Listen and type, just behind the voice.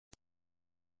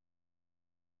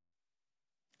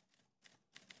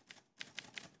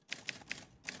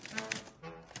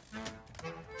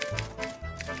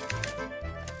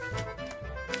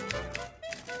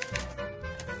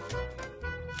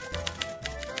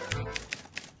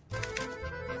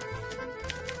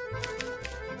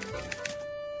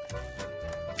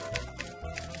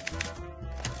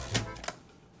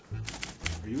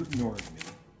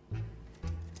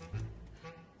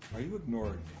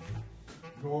ignoring me?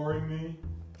 Ignoring me?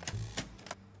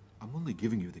 I'm only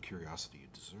giving you the curiosity you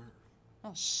deserve.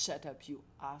 Oh, shut up, you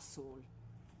asshole.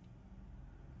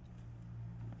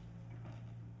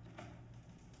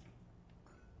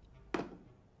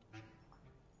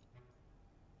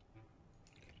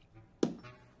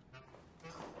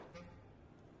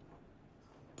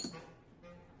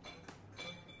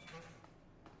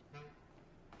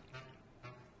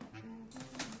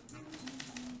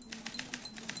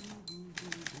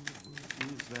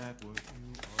 Is that what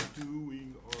you are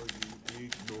doing? Are you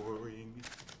ignoring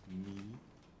me?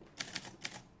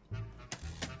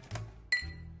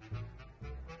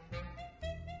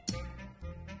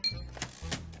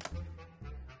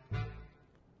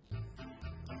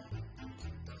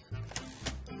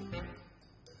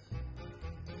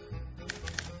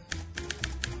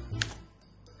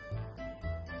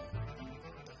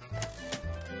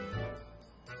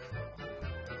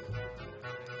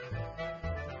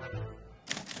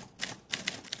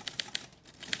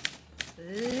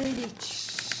 Lich.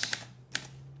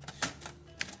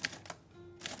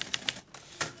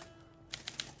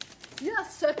 You are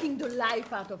sucking the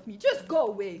life out of me. Just go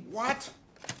away. What?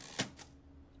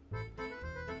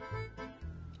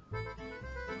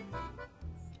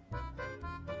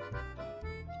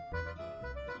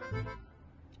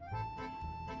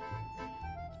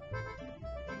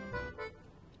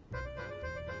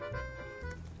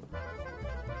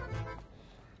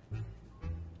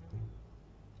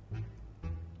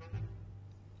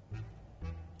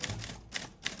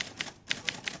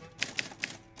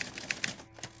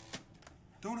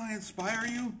 Don't I inspire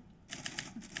you?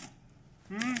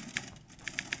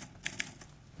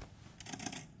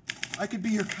 I could be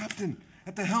your captain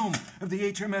at the helm of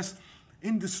the HMS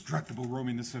Indestructible,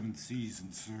 roaming the seven seas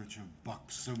in search of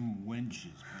buxom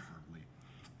wenches, preferably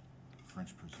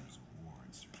French prisoners of war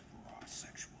in search of raw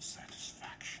sexual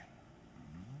satisfaction.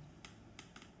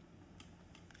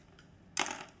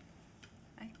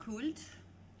 I could.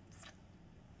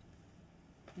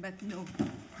 But no.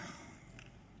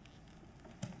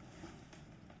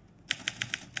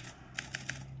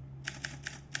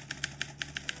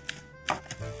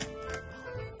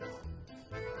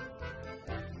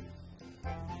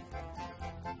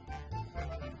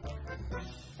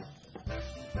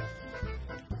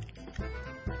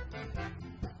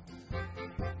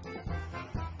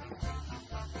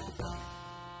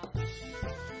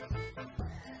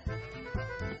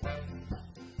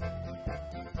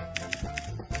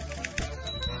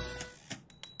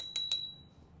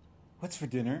 What's for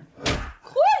dinner?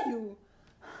 Who are you?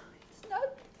 It's not,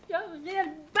 you're a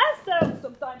real bastard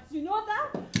sometimes, you know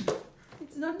that?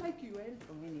 It's not like you help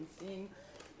or anything.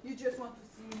 You just want to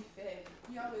see me fail.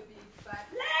 You're a big fat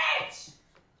leech!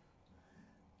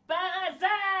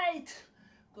 Parasite!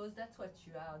 Because that's what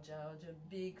you are, George. A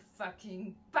big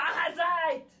fucking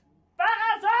parasite!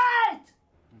 Parasite!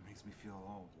 It makes me feel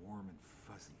all warm and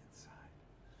fuzzy inside.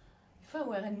 If I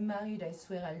weren't married, I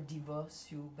swear I'll divorce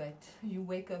you. But you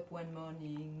wake up one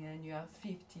morning and you are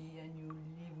 50 and you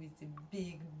live with a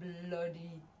big,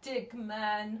 bloody, thick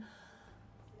man.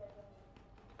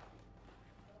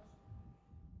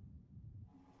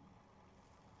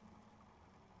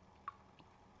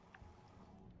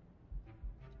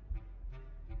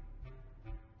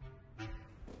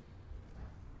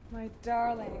 My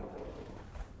darling.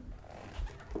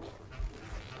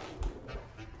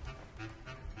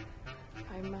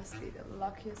 I must be the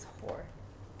luckiest whore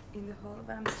in the whole of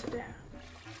Amsterdam.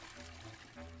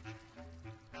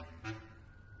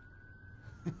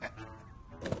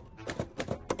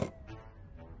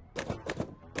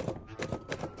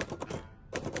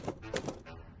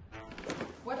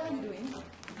 What are you doing?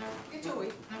 Get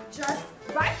away. Just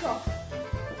back off.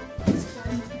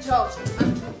 George,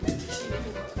 I'm shitting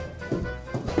you.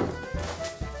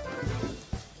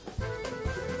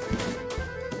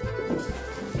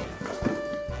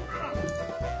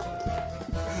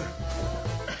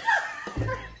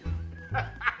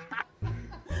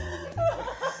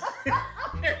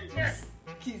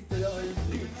 Kiss the old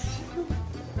bitch.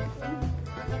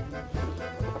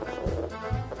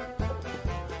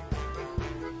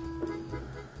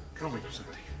 Tell me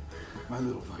something, my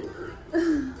little viper.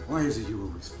 Why is it you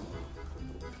always fall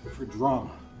for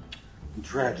drama and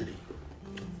tragedy?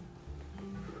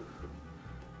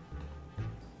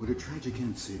 What a tragic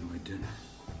end say to my dinner.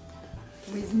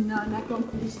 With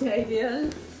non-accomplished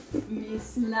ideals,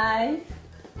 Miss Life,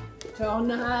 turn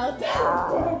out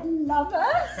dead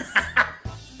lovers.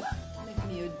 Make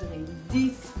me a drink.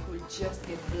 This will just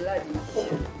get bloody.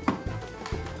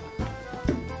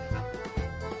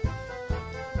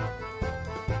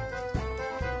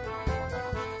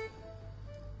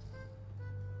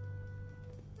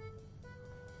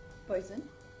 Poison?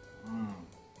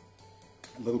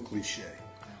 A little cliche.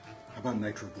 How about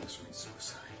nitroglycerin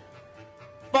suicide?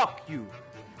 Fuck you!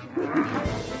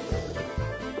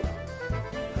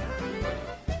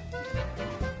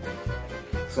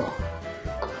 So,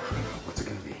 what's it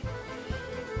gonna be?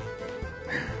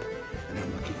 An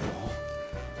unlucky fall?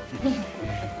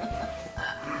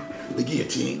 The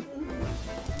guillotine?